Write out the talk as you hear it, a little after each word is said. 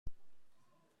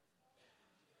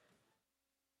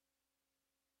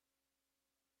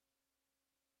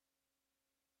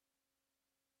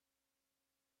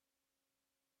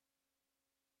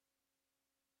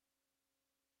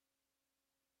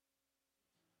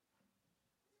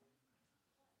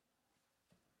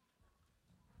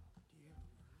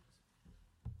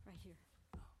here.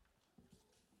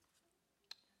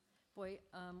 Boy,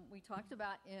 we talked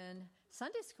about in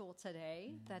Sunday school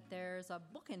today that there's a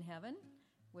book in heaven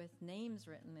with names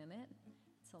written in it.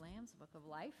 It's the Lamb's Book of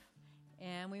Life,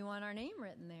 and we want our name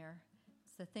written there.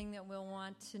 It's the thing that we'll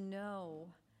want to know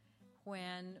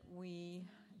when we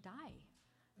die.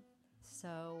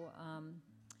 So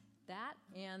that,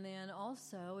 and then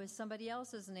also is somebody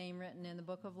else's name written in the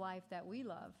Book of Life that we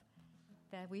love,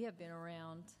 that we have been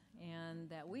around, and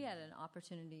that we had an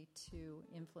opportunity to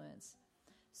influence.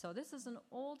 So this is an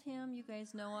old hymn. You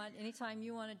guys know it. Anytime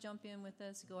you want to jump in with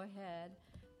this, go ahead.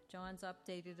 John's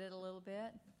updated it a little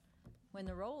bit. When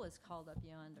the roll is called up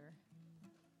yonder.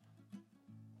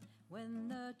 When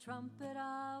the trumpet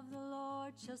of the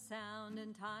Lord shall sound,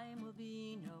 and time will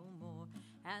be no more,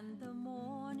 and the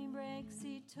morning breaks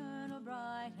eternal,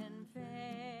 bright and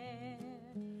fair.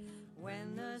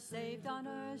 When the saved on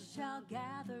earth shall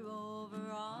gather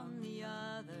over on the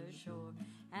other shore,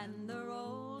 and the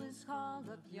roll is called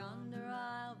up yonder,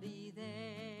 I'll be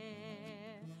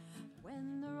there.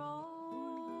 When the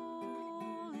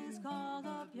roll is called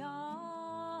up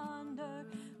yonder,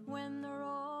 when the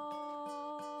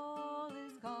roll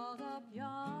is called up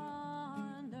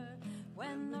yonder,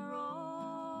 when the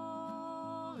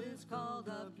roll is called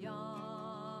up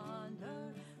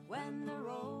yonder, when the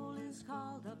roll is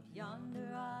called up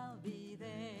yonder, I'll be there.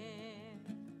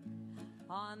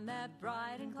 On that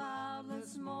bright and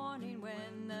cloudless morning,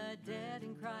 when the dead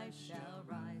in Christ shall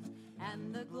rise,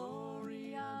 and the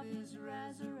glory of his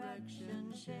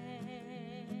resurrection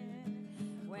share,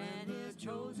 when his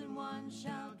chosen ones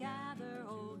shall gather,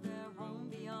 hold their home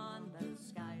beyond the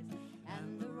skies,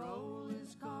 and the roll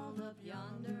is called up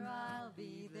yonder, I'll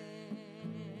be there.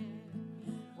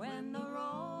 When the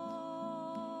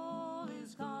roll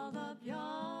is called up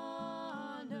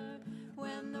yonder,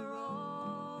 when the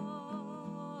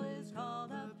roll is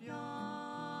called up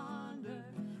yonder,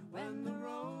 when the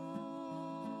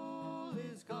roll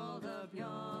is called up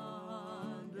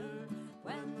yonder,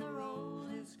 when the roll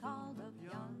is called up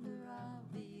yonder, I'll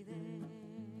be there.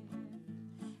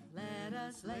 Let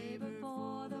us labor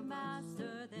for the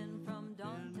Master, then from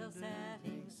dawn till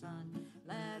setting sun,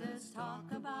 let us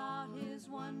talk about his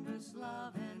wondrous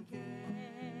love and care.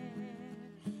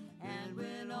 And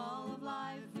when all of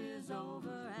life is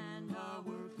over and our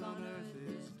work on earth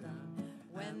is done,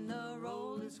 when the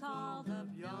roll is called up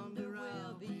yonder,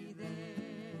 we'll be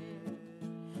there.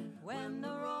 When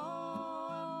the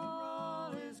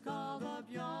roll is called up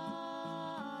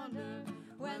yonder,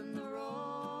 when the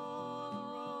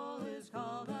roll is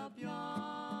called up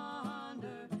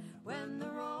yonder, when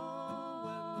the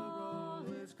roll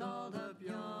is called up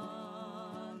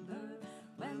yonder,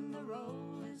 when the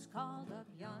roll is called up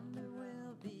yonder,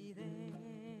 we'll be there.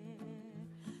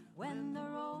 When the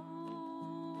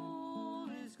roll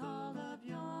is called up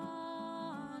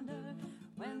yonder,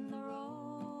 when the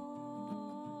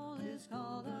roll is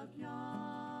called up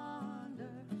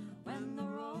yonder, when the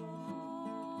roll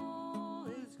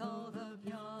is called up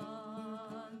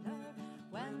yonder,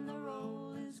 when the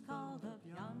roll is called up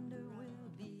yonder,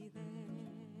 we'll be there.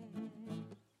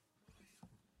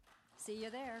 See you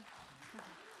there.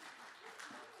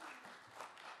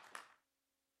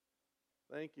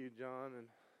 Thank you, John and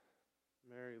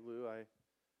Mary Lou. It's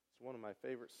one of my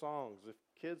favorite songs. If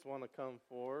kids want to come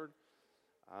forward,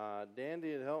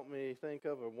 Dandy had helped me think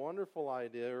of a wonderful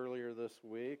idea earlier this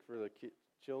week for the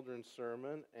children's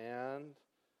sermon, and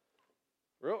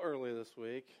real early this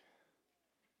week,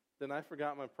 then I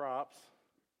forgot my props.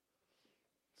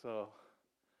 So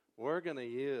we're going to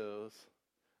use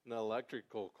an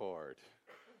electrical cord.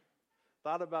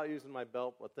 Thought about using my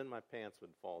belt, but then my pants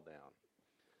would fall down.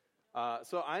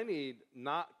 So I need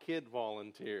not kid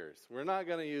volunteers. We're not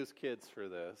going to use kids for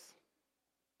this.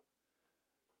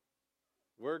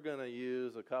 We're going to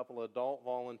use a couple adult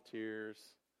volunteers.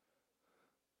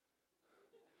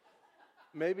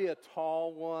 Maybe a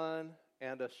tall one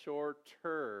and a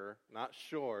shorter, not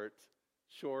short,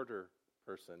 shorter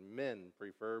person. Men,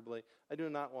 preferably. I do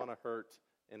not want to hurt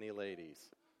any ladies.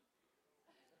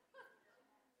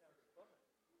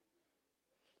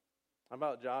 How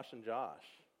about Josh and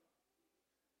Josh?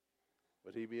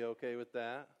 Would he be okay with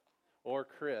that? Or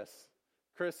Chris?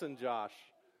 Chris and Josh.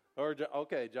 Or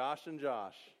okay, Josh and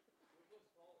Josh.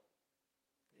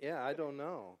 Yeah, I don't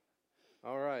know.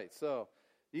 All right, so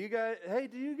do you guys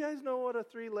know what a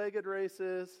three-legged race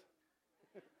is?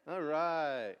 All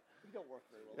right. We don't work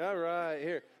very well. All right,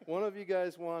 here. One of you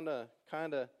guys want to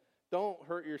kind of, don't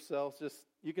hurt yourselves. Just,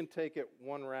 you can take it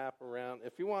one wrap around.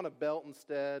 If you want a belt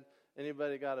instead,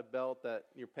 anybody got a belt that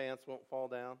your pants won't fall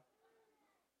down?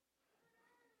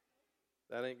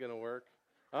 That ain't going to work?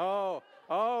 Oh,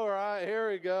 all right, here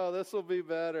we go. This will be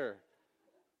better.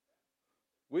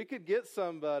 We could get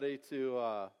somebody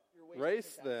to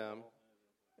race them.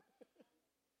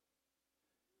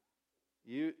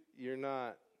 You're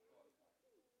not.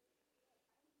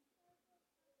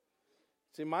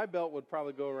 See, my belt would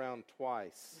probably go around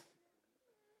twice.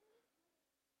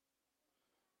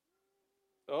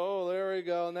 Oh, there we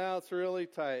go. Now it's really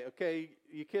tight. Okay,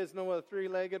 you kids know what a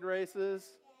three-legged race is?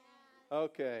 Yeah.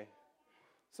 Okay.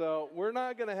 So we're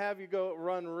not going to have you go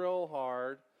run real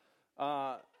hard,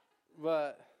 but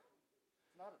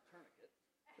it's not a tourniquet.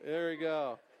 There we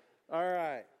go. All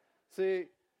right. See,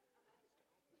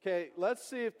 okay, let's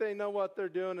see if they know what they're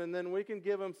doing, and then we can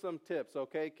give them some tips,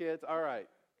 okay, kids? All right.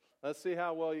 Let's see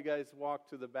how well you guys walk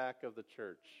to the back of the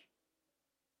church.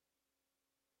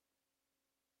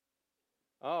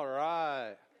 All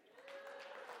right.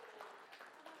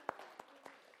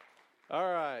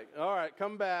 All right,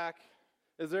 come back.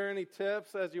 Is there any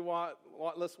tips as you watch?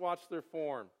 Let's watch their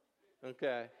form.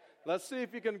 Okay. Let's see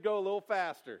if you can go a little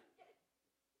faster.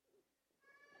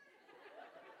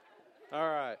 All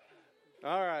right.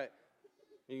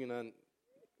 You can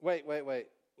wait.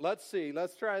 Let's see.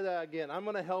 Let's try that again. I'm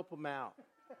going to help them out.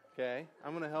 Okay?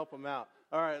 I'm going to help them out.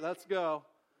 All right, let's go.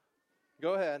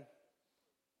 Go ahead.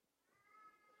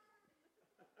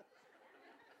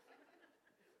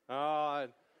 Oh,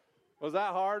 was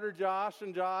that harder, Josh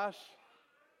and Josh?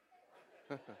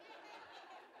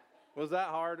 Was that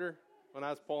harder when I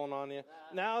was pulling on you?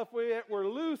 Now, if we were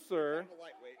looser,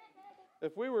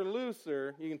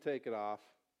 you can take it off.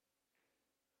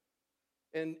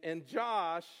 And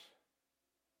Josh,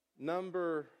 I don't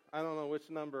know, which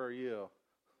number are you?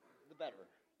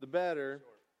 The better.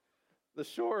 The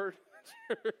short.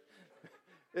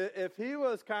 If he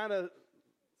was kind of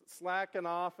slacking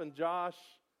off and Josh,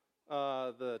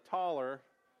 the taller,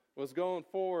 was going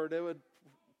forward, it would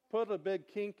put a big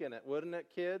kink in it, wouldn't it,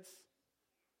 kids?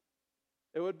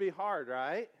 It would be hard,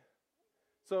 right?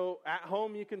 So at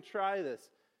home you can try this.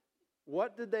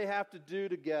 What did they have to do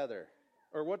together?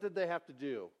 Or what did they have to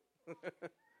do?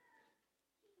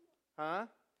 Huh?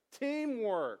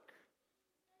 Teamwork.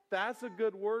 That's a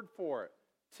good word for it.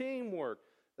 Teamwork.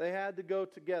 They had to go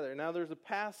together. Now there's a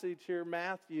passage here,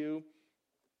 Matthew,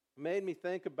 made me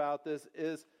think about this,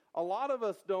 is a lot of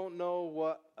us don't know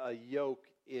what a yoke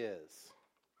is.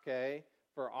 Okay?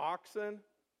 For oxen.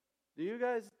 Do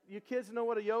you kids know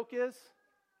what a yoke is?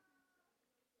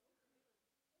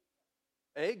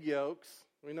 Egg yolks.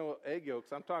 We know what egg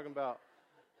yolks. I'm talking about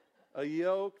a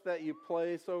yoke that you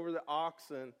place over the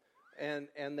oxen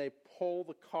and they pull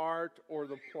the cart or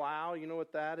the plow. You know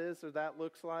what that is or that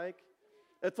looks like?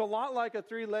 It's a lot like a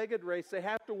three-legged race. They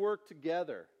have to work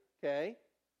together, okay?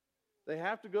 They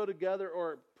have to go together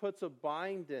or it puts a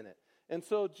bind in it. And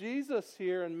so Jesus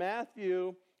here in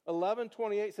Matthew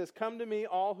 11:28 says, "Come to me,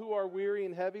 all who are weary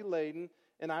and heavy laden,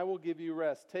 and I will give you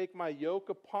rest. Take my yoke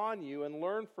upon you and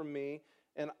learn from me,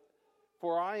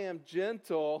 for I am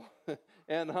gentle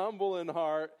and humble in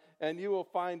heart, and you will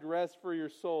find rest for your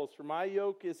souls. For my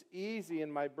yoke is easy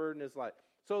and my burden is light."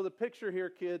 So the picture here,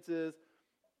 kids, is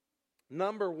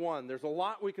number one. There's a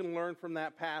lot we can learn from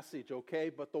that passage, okay?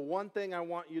 But the one thing I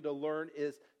want you to learn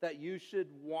is that you should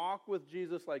walk with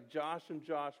Jesus like Josh and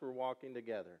Josh were walking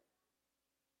together.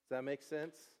 Does that make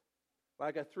sense?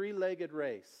 Like a three-legged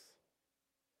race.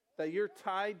 That you're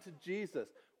tied to Jesus.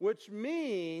 Which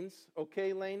means,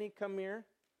 okay, Lainey, come here.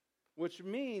 Which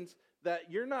means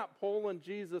that you're not pulling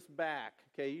Jesus back,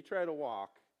 okay? You try to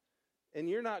walk. And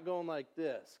you're not going like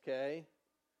this, okay?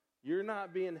 You're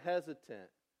not being hesitant.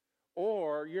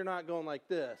 Or you're not going like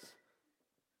this.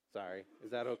 Sorry,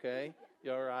 is that okay?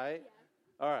 You all right?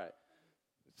 All right.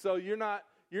 So you're not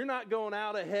going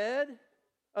out ahead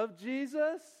of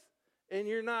Jesus, and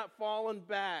you're not falling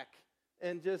back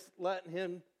and just letting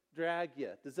him drag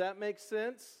you. Does that make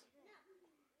sense?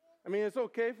 I mean, it's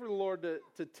okay for the Lord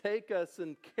to take us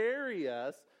and carry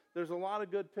us. There's a lot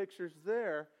of good pictures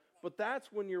there, but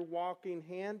that's when you're walking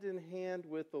hand in hand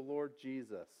with the Lord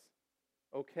Jesus.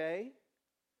 Okay?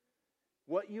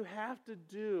 What you have to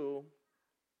do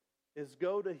is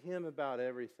go to him about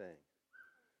everything.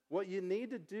 What you need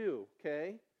to do,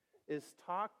 okay, is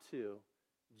talk to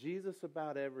Jesus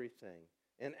about everything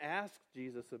and ask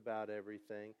Jesus about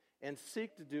everything and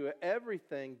seek to do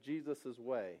everything Jesus'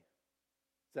 way.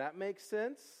 Does that make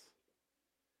sense?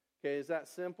 Okay, is that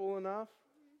simple enough?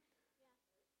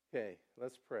 Okay,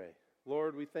 let's pray.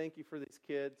 Lord, we thank you for these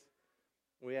kids.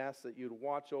 We ask that you'd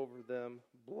watch over them,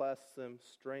 bless them,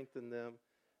 strengthen them,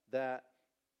 that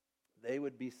they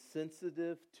would be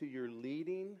sensitive to your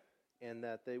leading and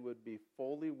that they would be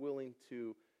fully willing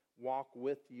to walk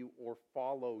with you or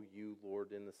follow you,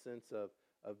 Lord, in the sense of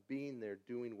being there,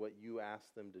 doing what you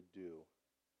ask them to do.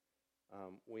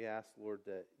 We ask, Lord,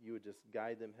 that you would just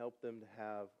guide them, help them to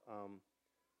have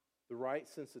the right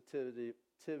sensitivity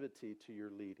to your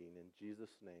leading. In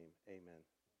Jesus' name, amen.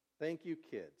 Thank you,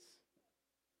 kids.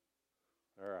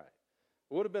 All right.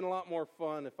 It would have been a lot more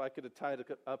fun if I could have tied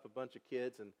up a bunch of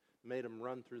kids and made them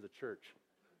run through the church.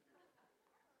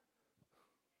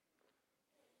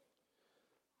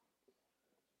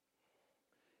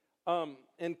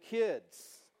 And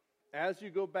kids, as you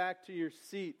go back to your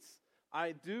seats,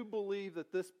 I do believe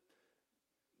that this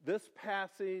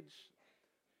passage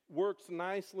works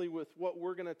nicely with what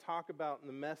we're going to talk about in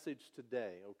the message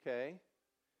today, okay?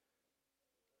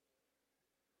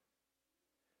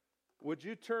 Would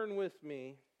you turn with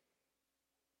me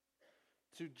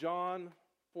to John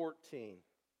 14?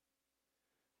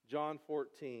 John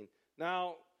 14.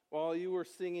 Now, while you were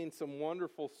singing some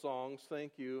wonderful songs,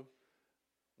 thank you,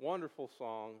 wonderful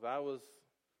songs, I was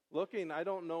looking, I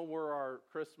don't know where our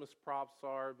Christmas props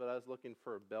are, but I was looking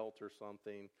for a belt or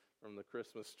something from the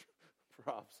Christmas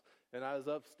props. And I was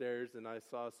upstairs and I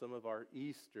saw some of our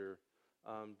Easter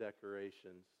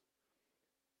decorations.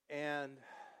 And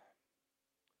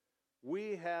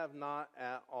we have not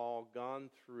at all gone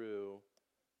through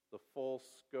the full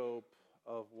scope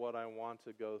of what I want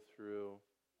to go through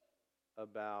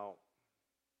about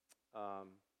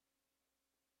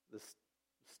the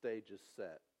stage is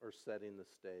set, or setting the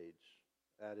stage.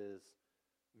 That is,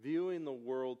 viewing the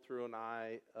world through an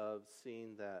eye of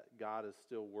seeing that God is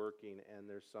still working and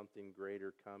there's something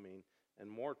greater coming, and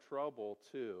more trouble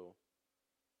too.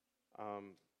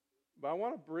 But I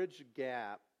want to bridge a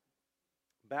gap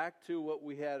back to what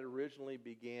we had originally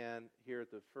began here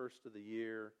at the first of the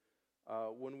year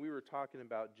when we were talking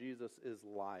about Jesus is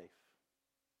life.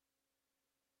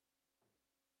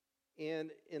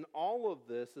 And in all of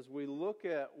this, as we look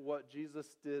at what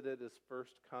Jesus did at his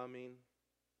first coming,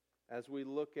 as we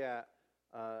look at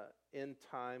end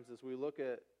times, as we look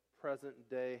at present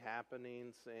day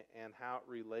happenings and how it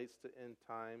relates to end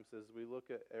times, as we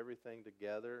look at everything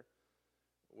together,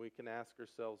 we can ask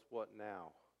ourselves, what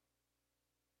now?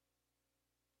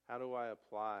 How do I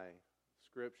apply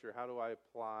Scripture? How do I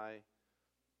apply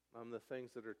the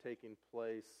things that are taking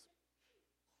place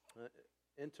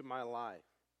into my life?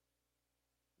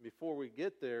 Before we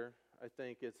get there, I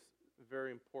think it's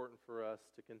very important for us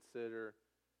to consider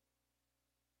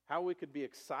how we could be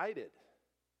excited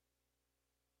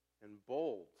and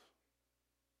bold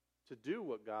to do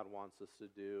what God wants us to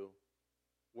do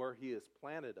where He has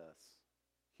planted us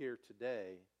here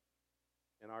today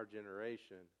in our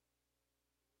generation,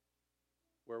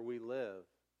 where we live,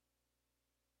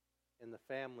 in the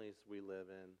families we live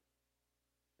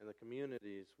in the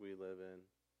communities we live in,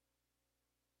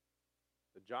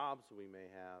 the jobs we may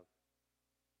have.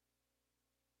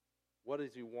 What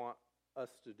does He want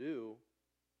us to do?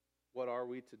 What are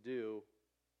we to do?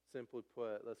 Simply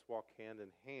put, let's walk hand in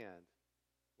hand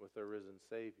with our risen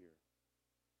Savior.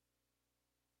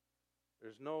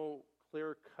 There's no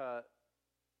clear-cut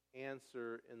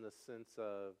answer in the sense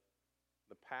of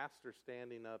the pastor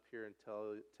standing up here and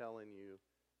telling you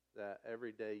that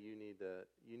every day you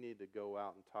need to go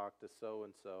out and talk to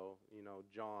so-and-so,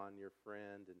 John, your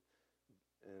friend,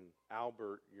 and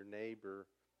Albert, your neighbor.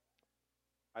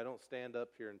 I don't stand up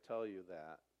here and tell you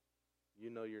that. You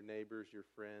know your neighbors, your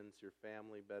friends, your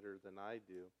family better than I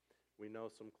do. We know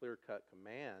some clear-cut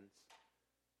commands,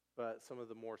 but some of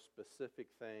the more specific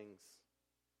things,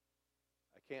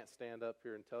 I can't stand up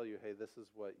here and tell you, hey, this is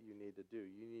what you need to do.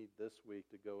 You need this week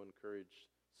to go encourage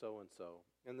so-and-so.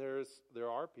 And there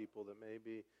are people that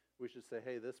maybe we should say,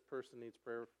 hey, this person needs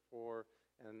prayer for,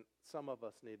 and some of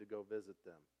us need to go visit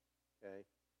them. Okay?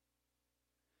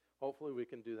 Hopefully we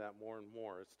can do that more and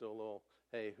more. It's still a little,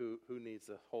 hey, who needs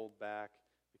to hold back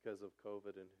because of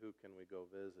COVID, and who can we go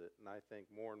visit? And I think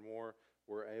more and more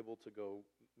we're able to go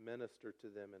minister to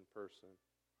them in person.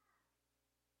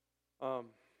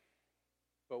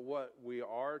 But what we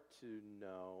are to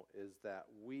know is that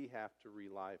we have to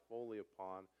rely fully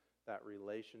upon that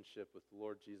relationship with the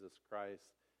Lord Jesus Christ,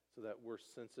 so that we're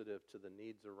sensitive to the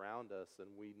needs around us and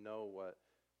we know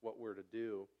what we're to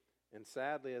do. And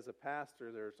sadly, as a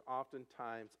pastor, there's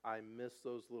oftentimes I miss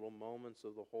those little moments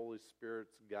of the Holy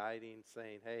Spirit's guiding,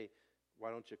 saying, hey, why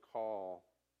don't you call?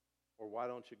 Or why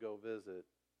don't you go visit?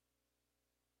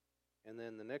 And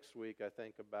then the next week I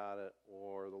think about it,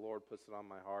 or the Lord puts it on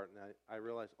my heart, and I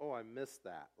realize, oh, I missed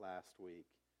that last week.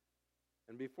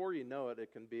 And before you know it,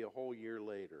 it can be a whole year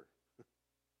later.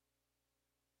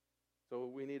 So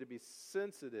we need to be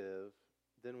sensitive,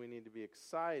 then we need to be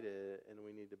excited, and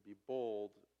we need to be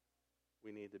bold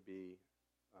we need to be,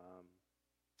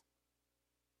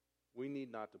 we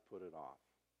need not to put it off.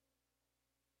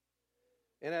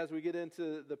 And as we get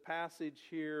into the passage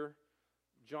here,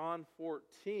 John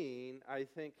 14, I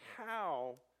think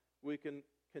how we can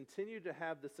continue to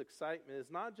have this excitement is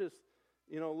not just,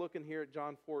 looking here at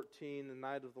John 14, the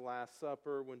night of the Last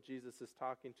Supper, when Jesus is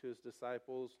talking to his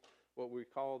disciples, what we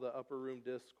call the upper room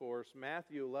discourse.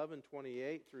 Matthew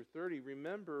 11:28 through 30,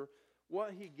 remember,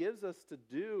 what he gives us to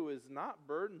do is not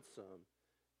burdensome.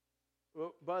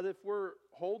 But if we're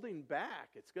holding back,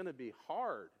 it's going to be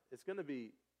hard. It's going to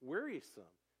be wearisome.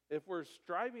 If we're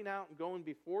striving out and going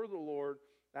before the Lord,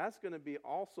 that's going to be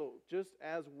also just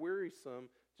as wearisome,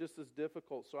 just as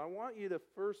difficult. So I want you to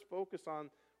first focus on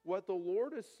what the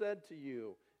Lord has said to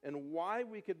you and why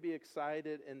we could be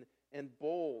excited and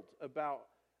bold about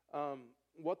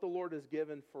what the Lord has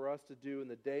given for us to do in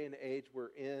the day and age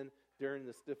we're in during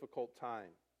this difficult time.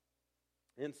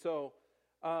 And so,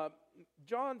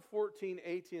 John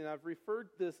 14:18, I've referred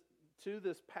to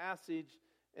this passage,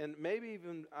 and maybe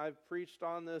even I've preached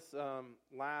on this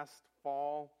last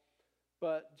fall,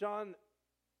 but John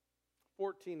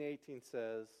 14:18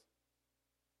 says,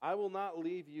 I will not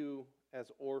leave you as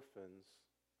orphans,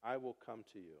 I will come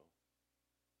to you.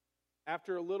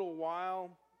 After a little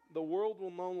while, the world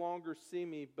will no longer see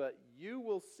me, but you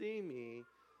will see me.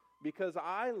 Because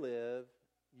I live,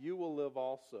 you will live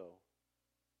also.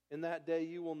 In that day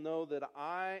you will know that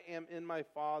I am in my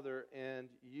Father, and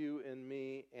you in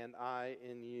me, and I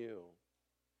in you.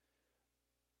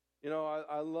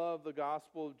 I love the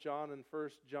Gospel of John and 1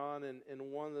 John, and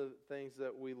one of the things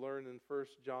that we learn in 1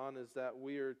 John is that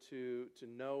we are to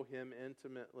know him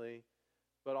intimately,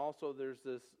 but also there's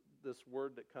this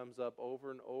word that comes up over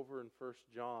and over in 1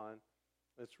 John.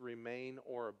 It's remain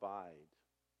or abide.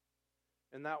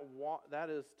 And that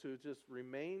is to just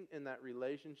remain in that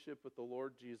relationship with the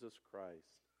Lord Jesus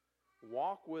Christ.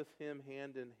 Walk with him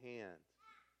hand in hand.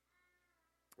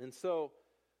 And so,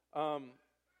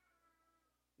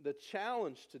 the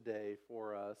challenge today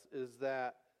for us is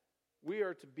that we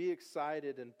are to be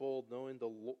excited and bold knowing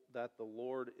that the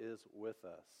Lord is with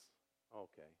us.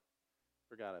 Okay.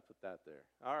 Forgot I put that there.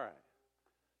 All right.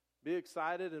 Be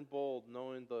excited and bold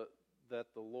knowing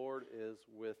that the Lord is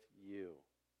with you.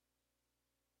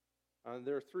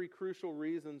 There are three crucial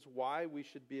reasons why we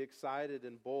should be excited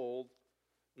and bold.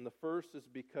 And the first is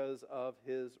because of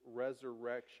his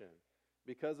resurrection.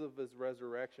 Because of his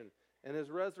resurrection. And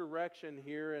his resurrection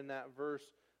here in that verse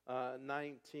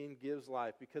 19 gives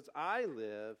life. Because I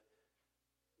live,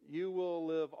 you will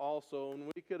live also. And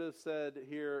we could have said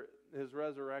here, his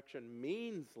resurrection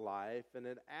means life. And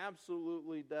it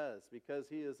absolutely does. Because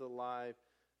he is alive,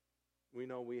 we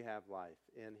know we have life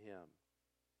in him.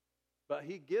 But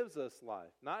he gives us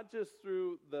life, not just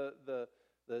through the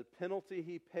penalty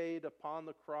he paid upon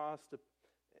the cross to,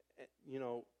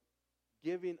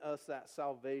 giving us that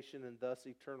salvation and thus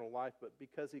eternal life, but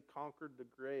because he conquered the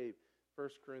grave. 1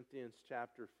 Corinthians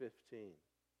chapter 15.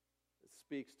 It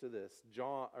speaks to this.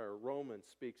 Romans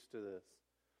speaks to this.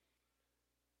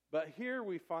 But here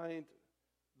we find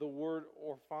the word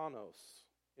orphanos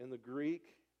in the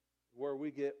Greek, where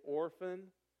we get orphan.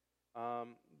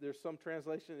 There's some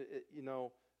translation,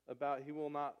 about he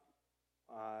will not,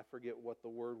 I forget what the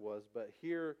word was, but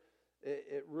here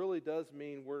it really does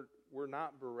mean we're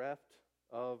not bereft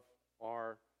of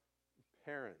our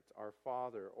parent, our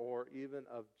father, or even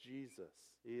of Jesus.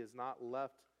 He has not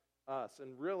left us.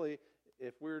 And really,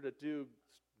 if we're to do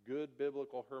good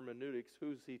biblical hermeneutics,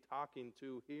 who's he talking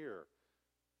to here?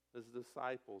 His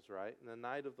disciples, right? In the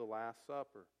night of the Last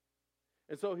Supper.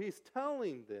 And so he's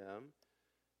telling them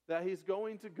that he's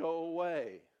going to go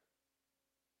away.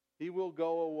 He will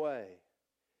go away.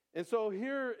 And so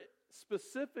here,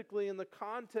 specifically in the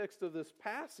context of this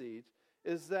passage,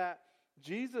 is that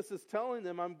Jesus is telling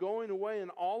them, I'm going away,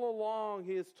 and all along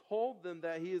he has told them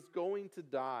that he is going to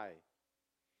die.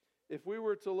 If we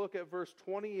were to look at verse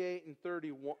 28 and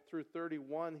 31 through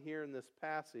 31 here in this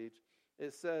passage,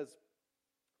 it says,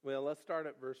 well, let's start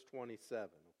at verse 27,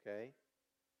 okay?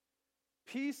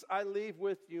 Peace I leave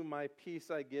with you, my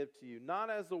peace I give to you. Not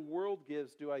as the world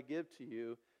gives do I give to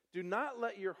you. Do not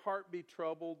let your heart be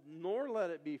troubled, nor let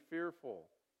it be fearful.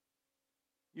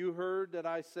 You heard that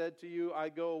I said to you, I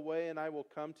go away and I will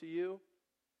come to you.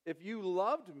 If you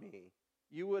loved me,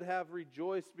 you would have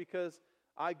rejoiced because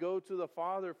I go to the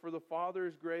Father, for the Father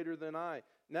is greater than I.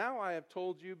 Now I have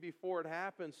told you before it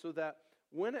happens, so that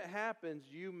when it happens,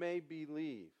 you may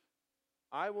believe.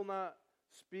 I will not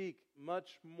speak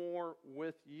much more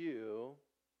with you,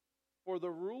 for the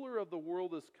ruler of the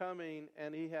world is coming,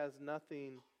 and he has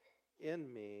nothing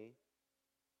in me.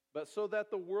 But so that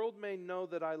the world may know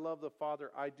that I love the Father,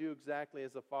 I do exactly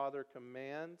as the Father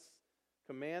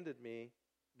commanded me.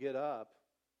 Get up,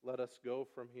 let us go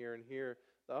from here. And here,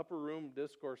 the upper room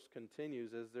discourse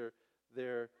continues as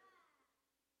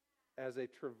as they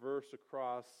traverse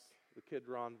across the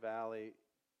Kidron Valley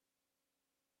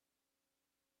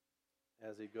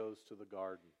as he goes to the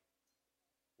garden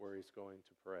where he's going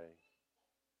to pray.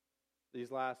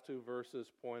 These last two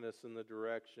verses point us in the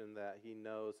direction that he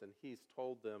knows, and he's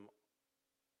told them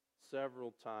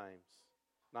several times,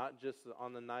 not just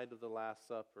on the night of the Last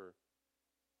Supper,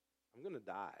 I'm going to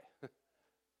die.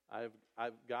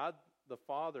 God the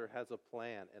Father has a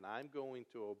plan, and I'm going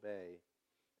to obey,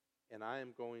 and I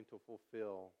am going to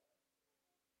fulfill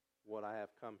what I have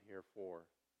come here for.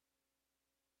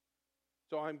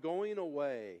 So I'm going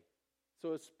away.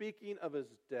 So speaking of his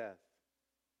death,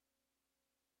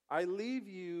 I leave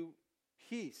you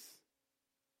peace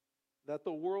that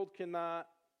the world cannot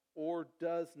or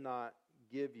does not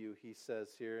give you, he says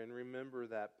here. And remember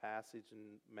that passage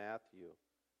in Matthew.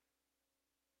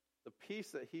 The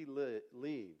peace that he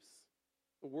leaves,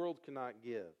 the world cannot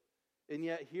give. And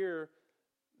yet here,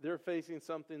 they're facing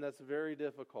something that's very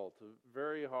difficult,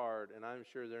 very hard, and I'm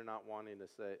sure they're not wanting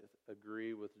to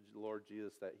agree with Lord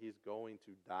Jesus that he's going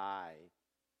to die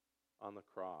on the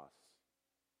cross.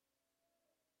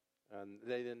 And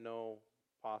they didn't know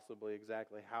possibly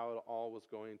exactly how it all was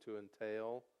going to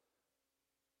entail,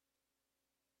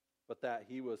 but that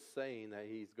he was saying that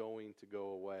he's going to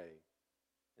go away.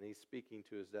 And he's speaking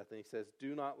to his death, and he says,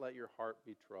 do not let your heart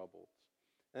be troubled.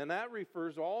 And that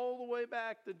refers all the way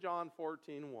back to John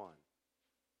 14:1,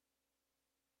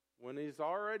 when he's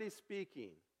already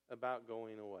speaking about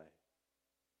going away.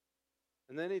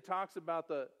 And then he talks about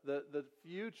the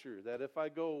future, that if I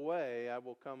go away, I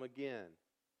will come again.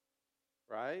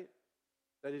 Right?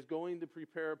 That he's going to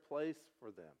prepare a place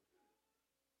for them.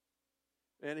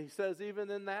 And he says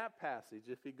even in that passage,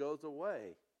 if he goes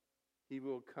away, he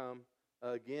will come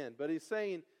again. But he's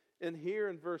saying in here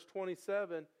in verse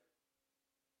 27,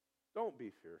 don't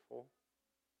be fearful.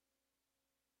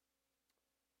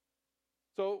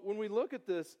 So when we look at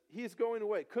this, he's going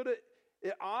away. Could it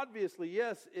obviously,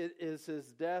 yes, it is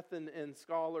his death, and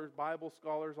scholars, Bible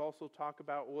scholars also talk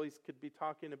about, well, he could be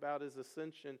talking about his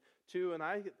ascension too, and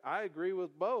I agree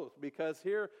with both, because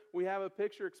here we have a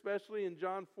picture, especially in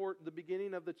John 4, the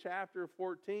beginning of the chapter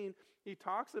 14, he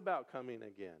talks about coming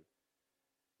again.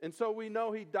 And so we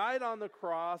know he died on the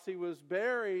cross, he was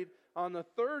buried, on the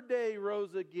third day he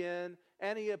rose again,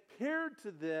 and he appeared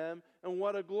to them, and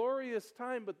what a glorious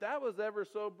time, but that was ever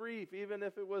so brief, even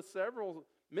if it was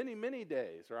many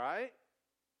days, right?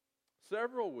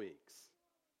 Several weeks.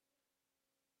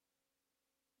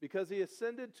 Because he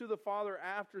ascended to the Father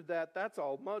after that, that's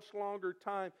a much longer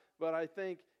time, but I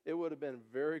think it would have been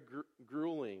very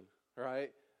grueling, right?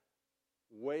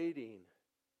 Waiting,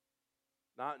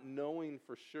 not knowing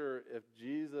for sure if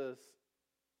Jesus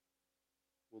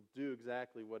will do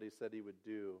exactly what he said he would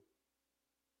do,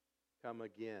 come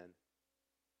again,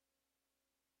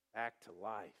 back to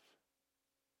life.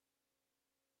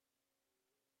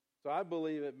 So I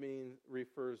believe it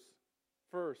refers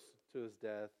first to his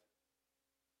death,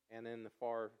 and in the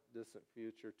far distant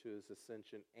future to his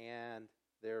ascension, and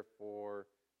therefore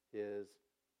his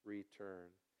return.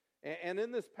 And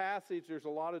in this passage, there's a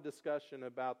lot of discussion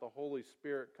about the Holy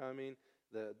Spirit coming.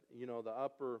 In the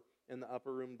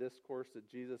upper room discourse that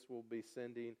Jesus will be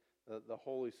sending the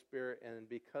Holy Spirit, and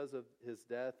because of his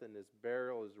death and his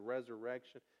burial, his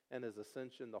resurrection, and his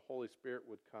ascension, the Holy Spirit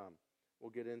would come. We'll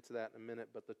get into that in a minute,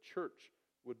 but the church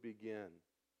would begin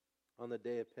on the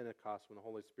day of Pentecost when the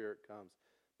Holy Spirit comes.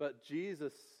 But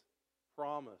Jesus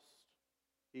promised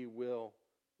he will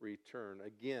return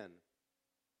again.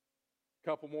 A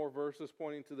couple more verses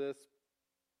pointing to this.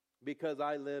 Because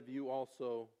I live, you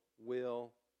also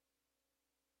will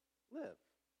live.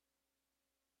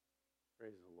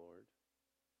 Praise the Lord.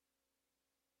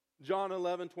 John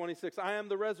 11:26. I am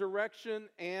the resurrection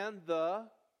and the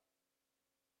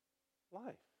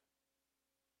life.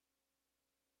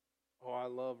 Oh, I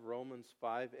love Romans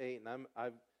 5:8, and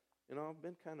I've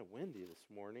been kind of windy this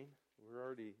morning. We're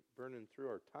already burning through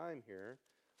our time here,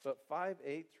 but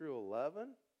 5:8 through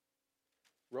 11,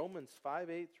 Romans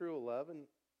 5:8 through 11.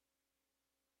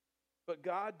 But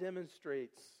God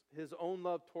demonstrates his own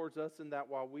love towards us in that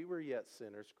while we were yet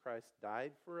sinners, Christ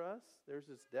died for us. There's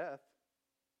his death.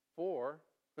 For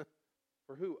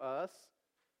who? Us.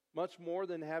 Much more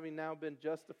than having now been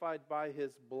justified by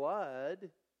his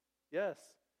blood. Yes,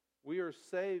 we are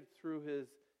saved through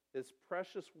his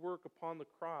precious work upon the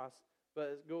cross. But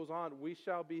it goes on, we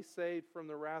shall be saved from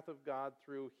the wrath of God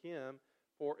through him.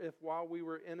 For if while we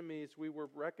were enemies, we were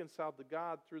reconciled to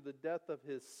God through the death of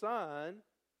His Son,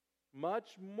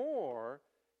 much more,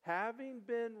 having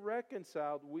been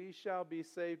reconciled, we shall be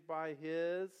saved by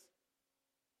His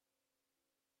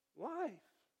life.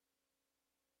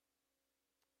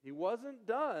 He wasn't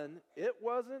done. It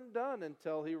wasn't done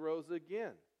until He rose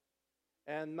again.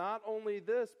 And not only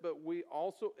this, but we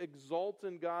also exult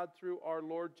in God through our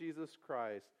Lord Jesus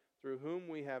Christ, through whom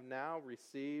we have now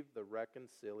received the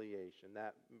reconciliation.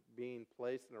 That being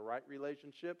placed in a right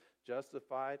relationship,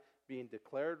 justified, being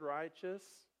declared righteous.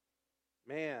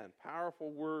 Man,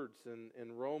 powerful words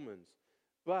in Romans.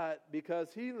 But because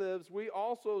He lives, we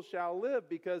also shall live.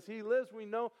 Because He lives, we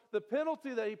know the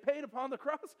penalty that He paid upon the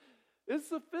cross is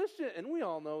sufficient. And we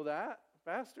all know that.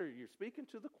 Pastor, you're speaking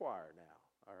to the choir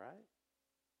now, all right?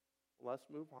 Let's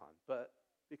move on. But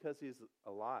because He's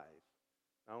alive,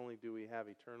 not only do we have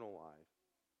eternal life,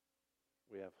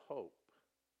 we have hope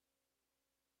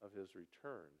of His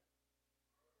return.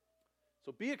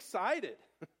 So be excited,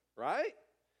 right?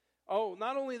 Oh,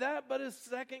 not only that, but His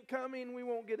second coming. We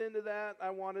won't get into that. I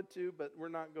wanted to, but we're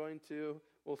not going to.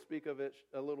 We'll speak of it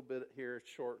a little bit here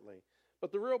shortly.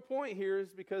 But the real point here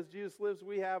is because Jesus lives,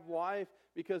 we have life.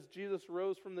 Because Jesus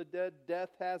rose from the dead,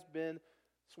 death has been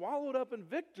swallowed up in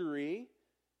victory,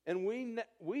 and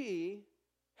we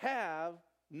have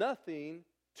nothing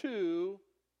to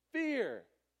fear.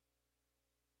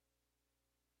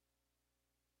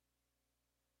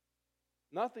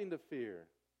 Nothing to fear.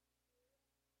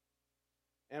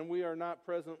 And we are not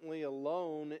presently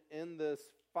alone in this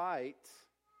fight.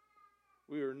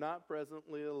 We are not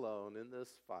presently alone in this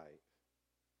fight.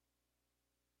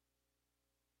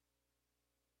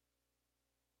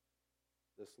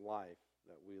 This life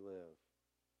that we live.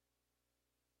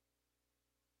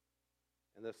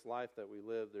 In this life that we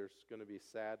live, there's going to be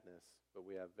sadness, but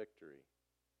we have victory.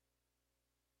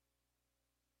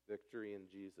 Victory in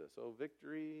Jesus. Oh,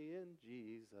 victory in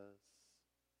Jesus,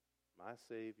 my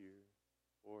Savior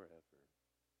forever.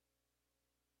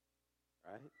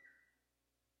 Right?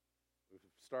 We've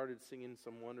started singing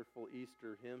some wonderful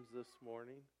Easter hymns this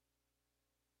morning.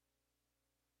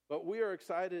 But we are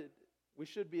excited. We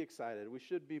should be excited. We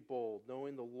should be bold,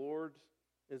 knowing the Lord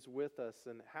is with us.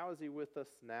 And how is He with us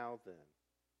now then?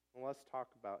 Well, let's talk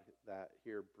about that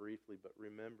here briefly. But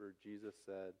remember, Jesus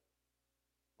said,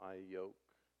 my yoke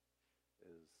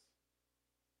is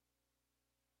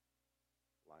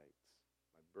light.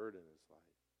 My burden is light.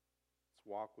 Let's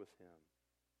walk with Him.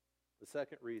 The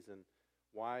second reason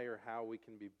why or how we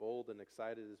can be bold and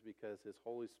excited is because His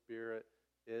Holy Spirit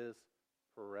is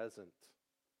present.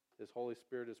 His Holy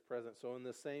Spirit is present. So in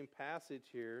the same passage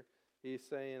here, He's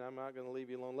saying, I'm not going to leave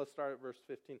you alone. Let's start at verse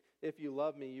 15. If you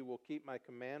love me, you will keep my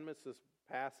commandments. This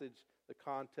passage, the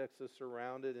context is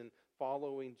surrounded in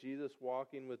following Jesus,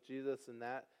 walking with Jesus, and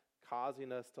that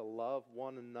causing us to love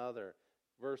one another.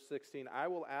 Verse 16, I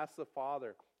will ask the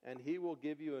Father, and He will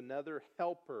give you another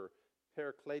helper,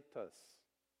 Parakletos,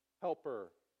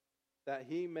 helper, that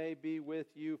He may be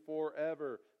with you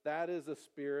forever. That is the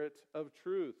Spirit of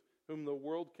truth, whom the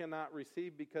world cannot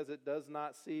receive because it does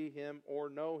not see Him or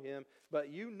know Him. But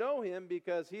you know Him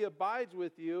because He abides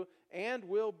with you and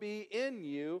will be in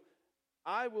you.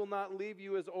 I will not leave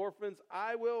you as orphans.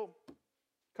 I will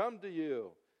come to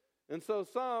you. And so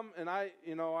some, and I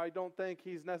don't think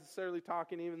he's necessarily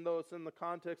talking, even though it's in the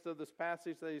context of this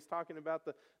passage that he's talking about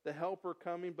the helper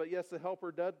coming. But yes, the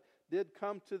helper did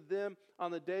come to them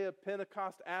on the day of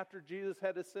Pentecost after Jesus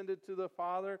had ascended to the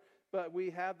Father. But we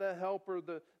have the helper,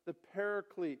 the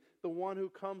paraclete, the one who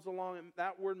comes along. And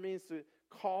that word means to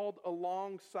called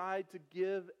alongside to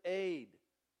give aid.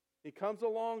 He comes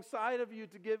alongside of you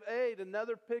to give aid.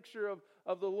 Another picture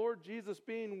of the Lord Jesus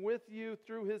being with you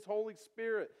through His Holy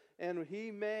Spirit. And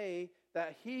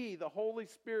the Holy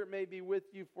Spirit, may be with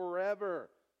you forever.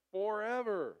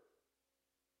 Forever.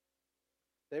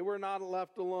 They were not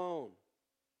left alone.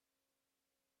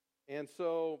 And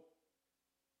so,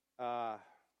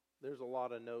 there's a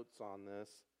lot of notes on this.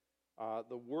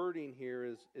 The wording here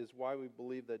is why we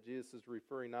believe that Jesus is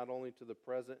referring not only to the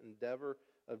present endeavor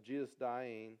of Jesus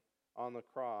dying on the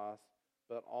cross,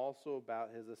 but also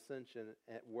about His ascension,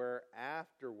 where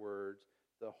afterwards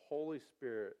the Holy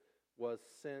Spirit was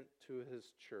sent to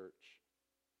His church.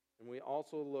 And we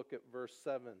also look at verse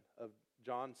 7 of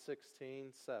John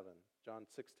 16:7. John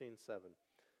 16:7.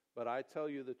 But I tell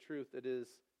you the truth, it is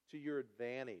to your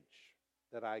advantage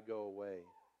that I go away.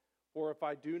 For if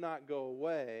I do not go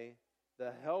away,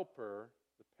 the helper,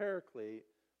 the paraclete,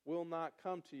 will not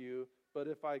come to you. But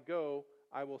if I go,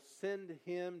 I will send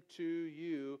Him to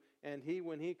you. And He,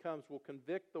 when He comes, will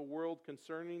convict the world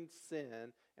concerning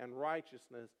sin and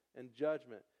righteousness and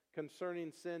judgment.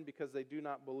 concerning sin, because they do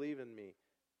not believe in me,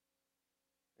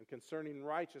 and concerning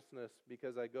righteousness,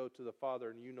 because I go to the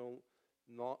Father, and you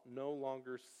no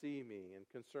longer see me, and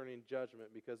concerning judgment,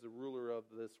 because the ruler of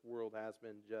this world has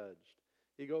been judged.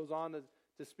 He goes on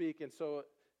to speak, and so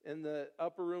in the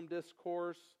upper room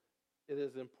discourse, it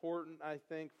is important, I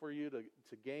think, for you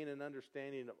to gain an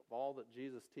understanding of all that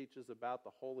Jesus teaches about the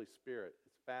Holy Spirit.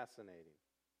 It's fascinating.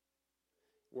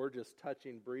 We're just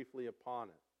touching briefly upon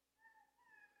it.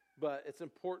 But it's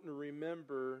important to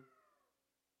remember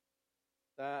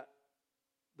that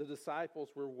the disciples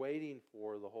were waiting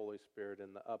for the Holy Spirit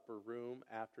in the upper room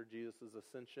after Jesus'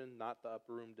 ascension. Not the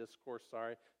upper room discourse,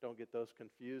 sorry. Don't get those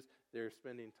confused. They're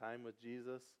spending time with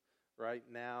Jesus right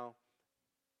now,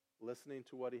 listening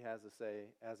to what he has to say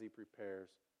as he prepares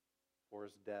for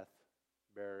his death,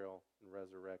 burial, and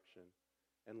resurrection.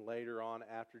 And later on,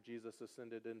 after Jesus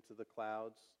ascended into the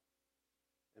clouds,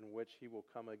 in which he will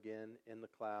come again in the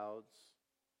clouds,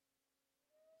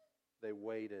 they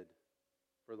waited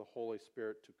for the Holy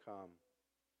Spirit to come.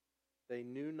 They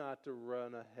knew not to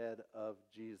run ahead of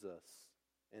Jesus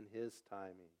in his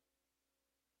timing.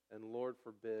 And Lord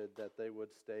forbid that they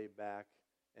would stay back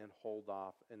and hold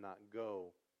off and not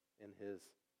go in his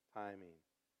timing.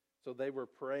 So they were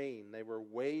praying, they were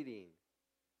waiting.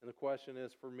 And the question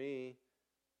is for me,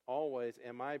 always,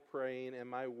 am I praying,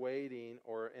 am I waiting,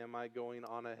 or am I going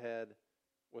on ahead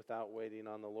without waiting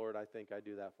on the Lord? I think I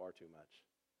do that far too much.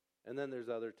 And then there's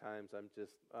other times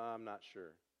I'm not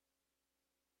sure.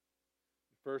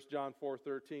 1 John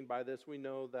 4:13, by this we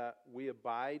know that we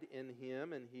abide in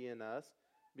him and he in us,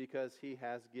 because he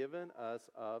has given us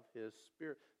of his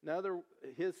Spirit. Now,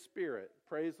 his Spirit,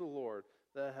 praise the Lord,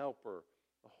 the Helper,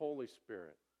 the Holy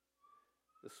Spirit,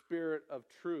 the Spirit of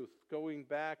truth. Going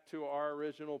back to our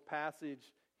original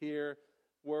passage here,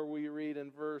 where we read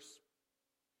in verse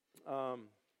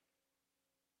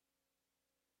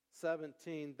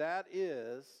 17, that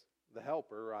is the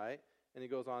Helper, right? And he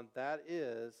goes on, that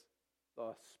is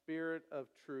the Spirit of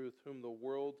truth, whom the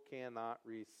world cannot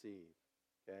receive.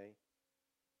 Okay?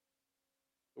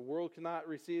 The world cannot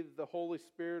receive the Holy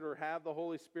Spirit or have the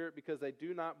Holy Spirit because they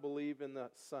do not believe in the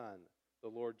Son, the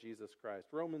Lord Jesus Christ.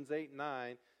 Romans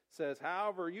 8:9 says,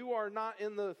 however, you are not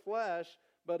in the flesh,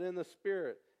 but in the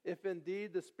Spirit, if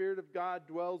indeed the Spirit of God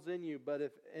dwells in you. But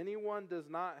if anyone does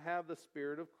not have the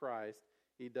Spirit of Christ,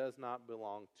 he does not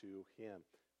belong to him.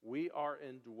 We are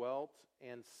indwelt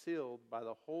and sealed by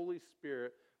the Holy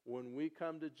Spirit when we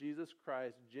come to Jesus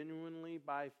Christ genuinely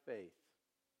by faith.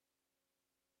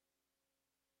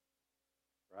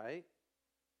 Right?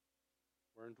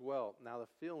 We're indwelt. Now the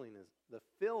filling,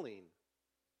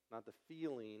 not the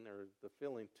feeling or the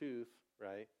filling tooth,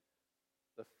 right?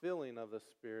 The filling of the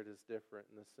Spirit is different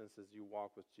in the sense as you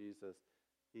walk with Jesus,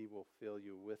 he will fill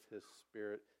you with his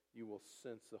Spirit. You will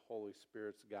sense the Holy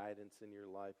Spirit's guidance in your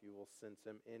life. You will sense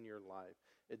him in your life.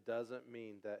 It doesn't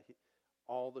mean that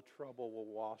all the trouble will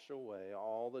wash away.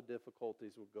 All the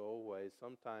difficulties will go away.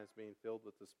 Sometimes being filled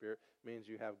with the Spirit means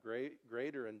you have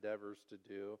greater endeavors to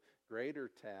do, greater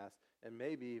tasks, and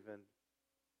maybe even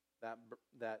that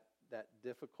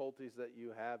difficulties that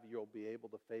you have, you'll be able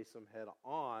to face them head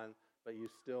on, but you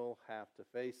still have to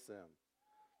face them.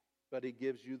 But he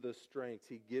gives you the strength.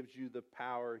 He gives you the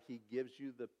power. He gives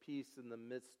you the peace in the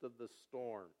midst of the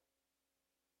storm.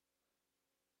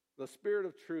 The Spirit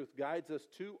of truth guides us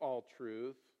to all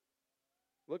truth.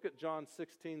 Look at John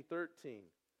 16:13.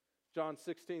 John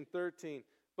 16:13.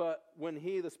 But when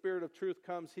he, the Spirit of truth,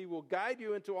 comes, he will guide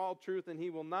you into all truth, and he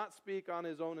will not speak on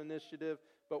his own initiative,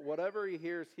 but whatever he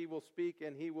hears, he will speak,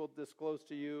 and he will disclose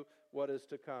to you what is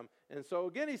to come. And so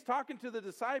again, he's talking to the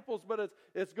disciples, but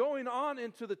it's going on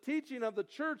into the teaching of the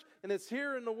church, and it's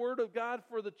here in the Word of God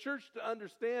for the church to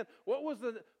understand what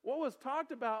was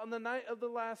talked about on the night of the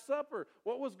Last Supper,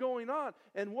 what was going on,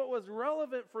 and what was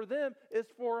relevant for them is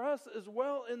for us as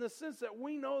well, in the sense that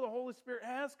we know the Holy Spirit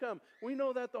has come. We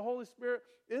know that the Holy Spirit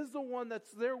is the one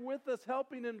that's there with us,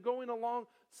 helping and going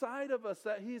alongside of us,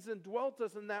 that he's indwelt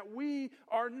us, and that we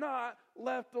are not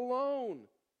left alone.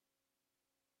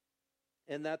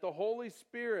 And that the Holy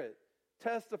Spirit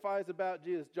testifies about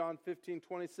Jesus, John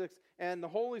 15:26. And the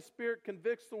Holy Spirit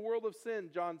convicts the world of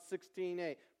sin, John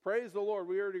 16:8. Praise the Lord.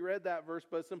 We already read that verse,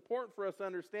 but it's important for us to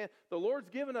understand the Lord's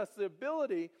given us the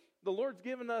ability, the Lord's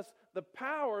given us the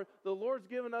power, the Lord's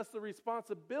given us the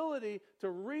responsibility to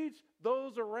reach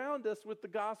those around us with the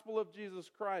gospel of Jesus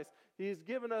Christ. He's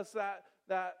given us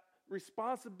that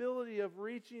responsibility of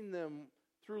reaching them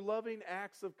through loving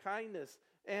acts of kindness.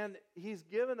 And he's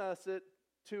given us it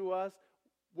to us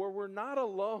where we're not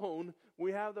alone.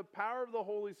 We have the power of the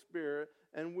Holy Spirit,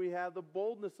 and we have the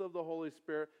boldness of the Holy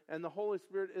Spirit, and the Holy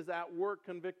Spirit is at work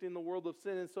convicting the world of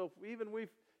sin. And so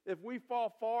if we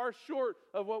fall far short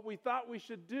of what we thought we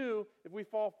should do, if we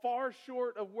fall far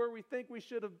short of where we think we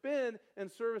should have been in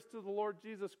service to the Lord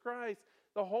Jesus Christ,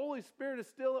 the Holy Spirit is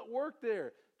still at work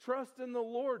there. Trust in the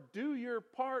Lord. Do your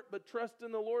part, but trust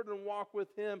in the Lord and walk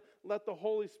with Him. Let the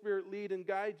Holy Spirit lead and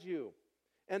guide you.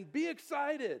 And be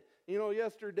excited.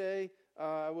 Yesterday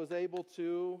I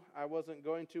wasn't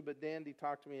going to, but Dandy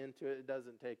talked me into it. It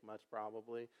doesn't take much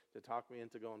probably to talk me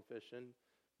into going fishing.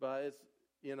 But it's,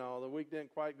 the week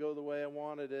didn't quite go the way I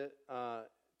wanted it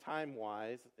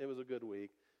time-wise. It was a good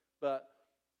week. But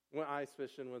went ice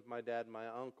fishing with my dad and my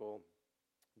uncle.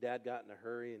 Dad got in a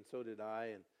hurry, and so did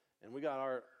I. And we got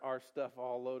our stuff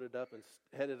all loaded up and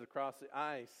headed across the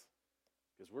ice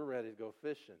because we're ready to go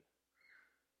fishing.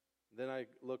 Then I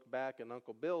look back, and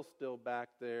Uncle Bill's still back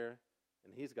there,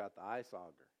 and he's got the ice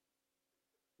auger.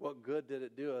 What good did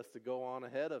it do us to go on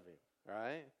ahead of him,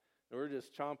 right? And we're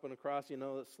just chomping across,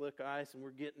 the slick ice, and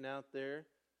we're getting out there.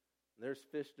 And there's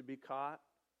fish to be caught.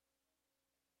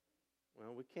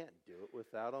 Well, we can't do it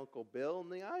without Uncle Bill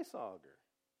and the ice auger.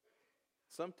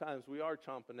 Sometimes we are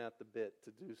chomping at the bit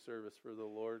to do service for the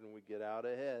Lord, and we get out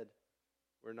ahead.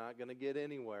 We're not going to get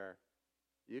anywhere.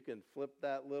 You can flip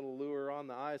that little lure on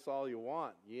the ice all you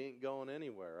want. You ain't going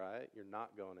anywhere, right? You're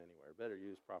not going anywhere. Better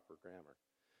use proper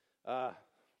grammar.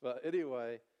 But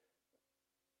anyway,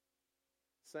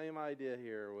 same idea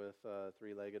here with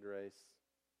three-legged race.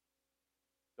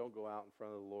 Don't go out in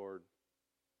front of the Lord.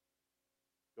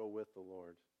 Go with the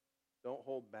Lord. Don't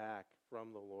hold back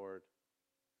from the Lord.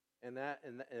 And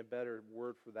a better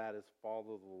word for that is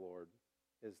follow the Lord,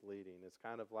 His leading. It's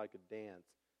kind of like a dance,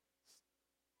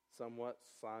 somewhat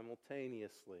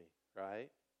simultaneously, right?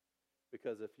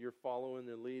 Because if you're following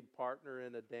the lead partner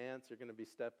in a dance, you're going to be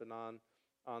stepping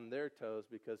on their toes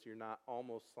because you're not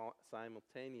almost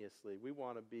simultaneously. We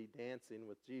want to be dancing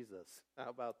with Jesus. How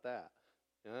about that?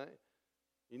 Right?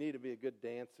 You need to be a good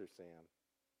dancer, Sam.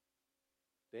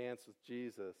 Dance with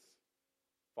Jesus,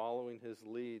 following His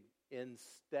lead in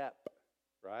step,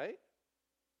 right?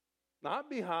 Not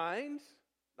behind,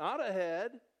 not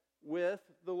ahead, with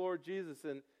the Lord Jesus.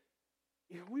 And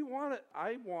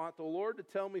I want the Lord to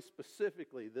tell me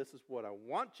specifically, this is what I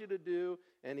want you to do.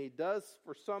 And He does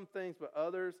for some things, but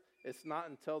others, it's not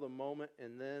until the moment.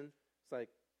 And then it's like,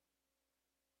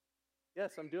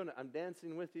 yes, I'm doing it. I'm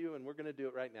dancing with you, and we're going to do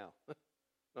it right now.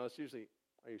 No, it's usually,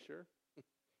 are you sure?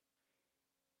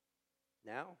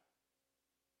 Now?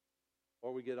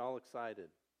 Or we get all excited,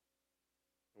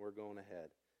 and we're going ahead.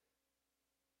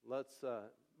 Let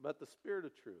the Spirit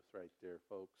of truth right there,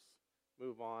 folks,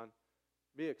 move on.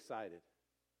 Be excited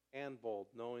and bold,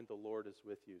 knowing the Lord is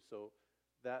with you. So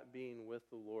that being with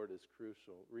the Lord is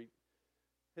crucial.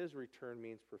 His return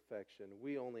means perfection.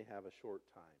 We only have a short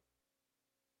time.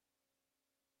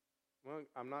 Well,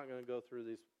 I'm not going to go through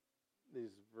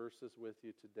these verses with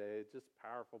you today. Just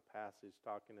powerful passage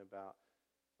talking about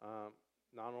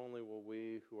not only will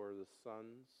we who are the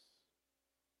sons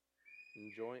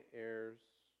and joint heirs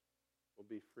will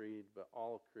be freed, but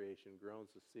all of creation groans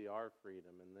to see our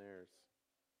freedom and theirs,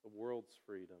 the world's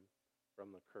freedom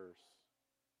from the curse,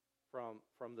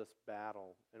 from this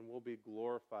battle, and we'll be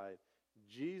glorified.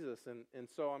 Jesus, and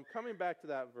so I'm coming back to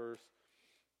that verse,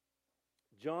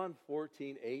 John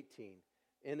 14:18.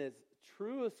 In its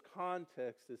truest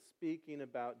context is speaking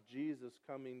about Jesus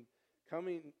coming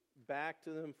back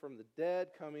to them from the dead,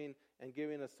 coming and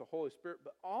giving us the Holy Spirit,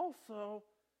 but also,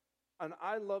 and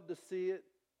I love to see it,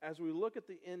 as we look at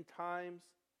the end times,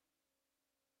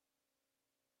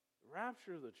 the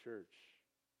rapture of the church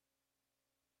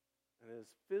and His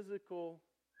physical,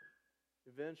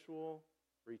 eventual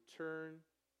return,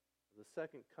 the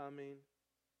second coming,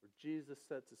 where Jesus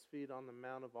sets His feet on the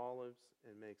Mount of Olives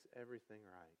and makes everything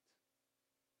right.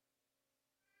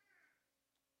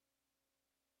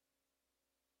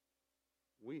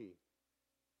 We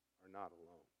are not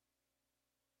alone.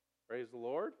 Praise the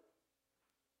Lord.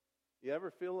 You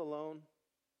ever feel alone?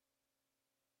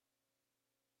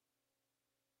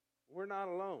 We're not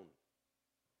alone.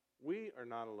 We are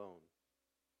not alone.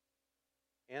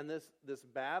 And this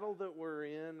battle that we're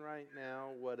in right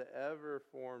now, whatever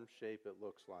form, shape it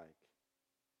looks like,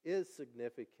 is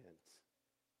significant.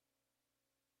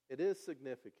 It is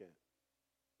significant,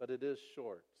 but it is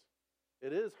short.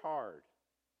 It is hard,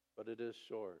 but it is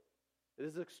short. It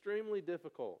is extremely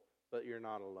difficult, but you're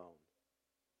not alone.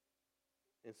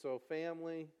 And so,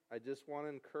 family, I just want to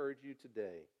encourage you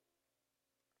today.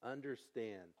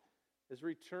 Understand, His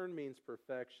return means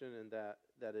perfection and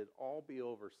that it all be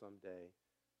over someday.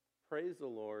 Praise the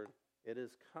Lord. It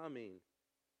is coming.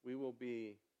 We will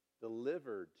be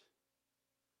delivered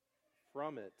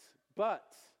from it. But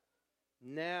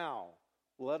now,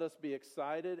 let us be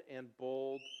excited and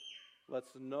bold. Let's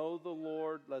know the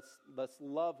Lord. Let's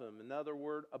love Him. Another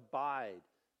word, abide.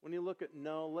 When you look at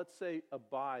know, let's say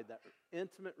abide, that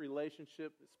intimate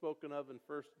relationship spoken of in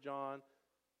 1 John.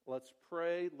 Let's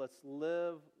pray, let's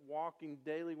live, walking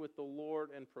daily with the Lord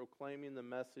and proclaiming the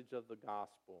message of the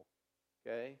gospel.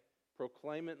 Okay?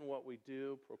 Proclaim it in what we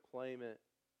do, proclaim it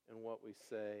in what we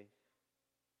say.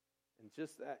 And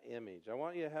just that image. I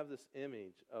want you to have this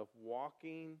image of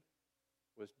walking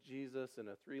with Jesus in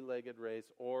a three-legged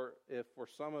race, or if for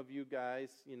some of you guys,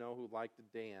 who like to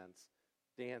dance,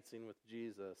 dancing with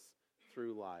Jesus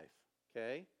through life.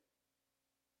 Okay?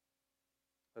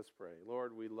 Let's pray.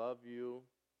 Lord, we love you.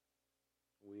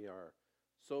 We are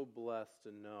so blessed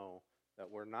to know that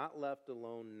we're not left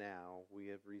alone now. We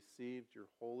have received your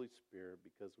Holy Spirit.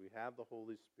 Because we have the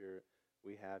Holy Spirit,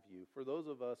 we have you. For those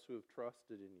of us who have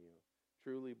trusted in you,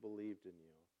 truly believed in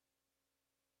you,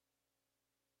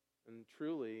 and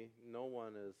truly no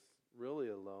one is really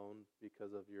alone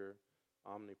because of your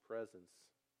omnipresence,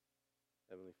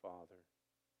 Heavenly Father.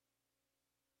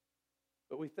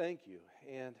 But we thank you,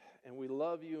 and we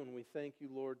love you, and we thank you,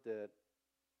 Lord, that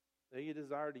you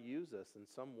desire to use us in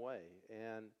some way,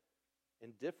 and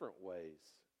in different ways,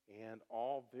 and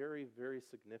all very, very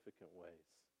significant ways.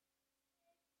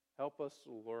 Help us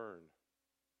to learn.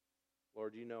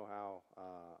 Lord, you know how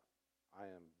I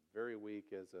am very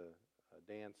weak as a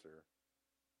dancer,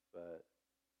 but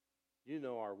you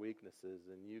know our weaknesses,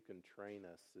 and you can train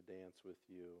us to dance with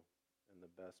you in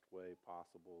the best way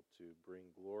possible to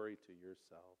bring glory to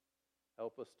yourself.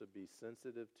 Help us to be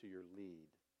sensitive to your lead.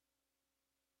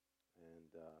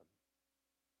 And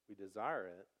we desire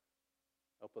it.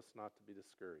 Help us not to be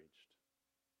discouraged.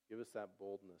 Give us that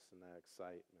boldness and that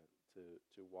excitement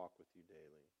to walk with you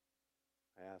daily.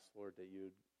 I ask, Lord, that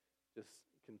you just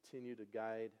continue to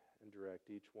guide and direct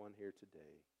each one here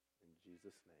today. In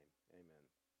Jesus' name, amen.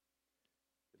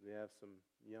 Could we have some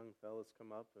young fellas come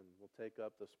up, and we'll take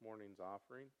up this morning's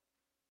offering?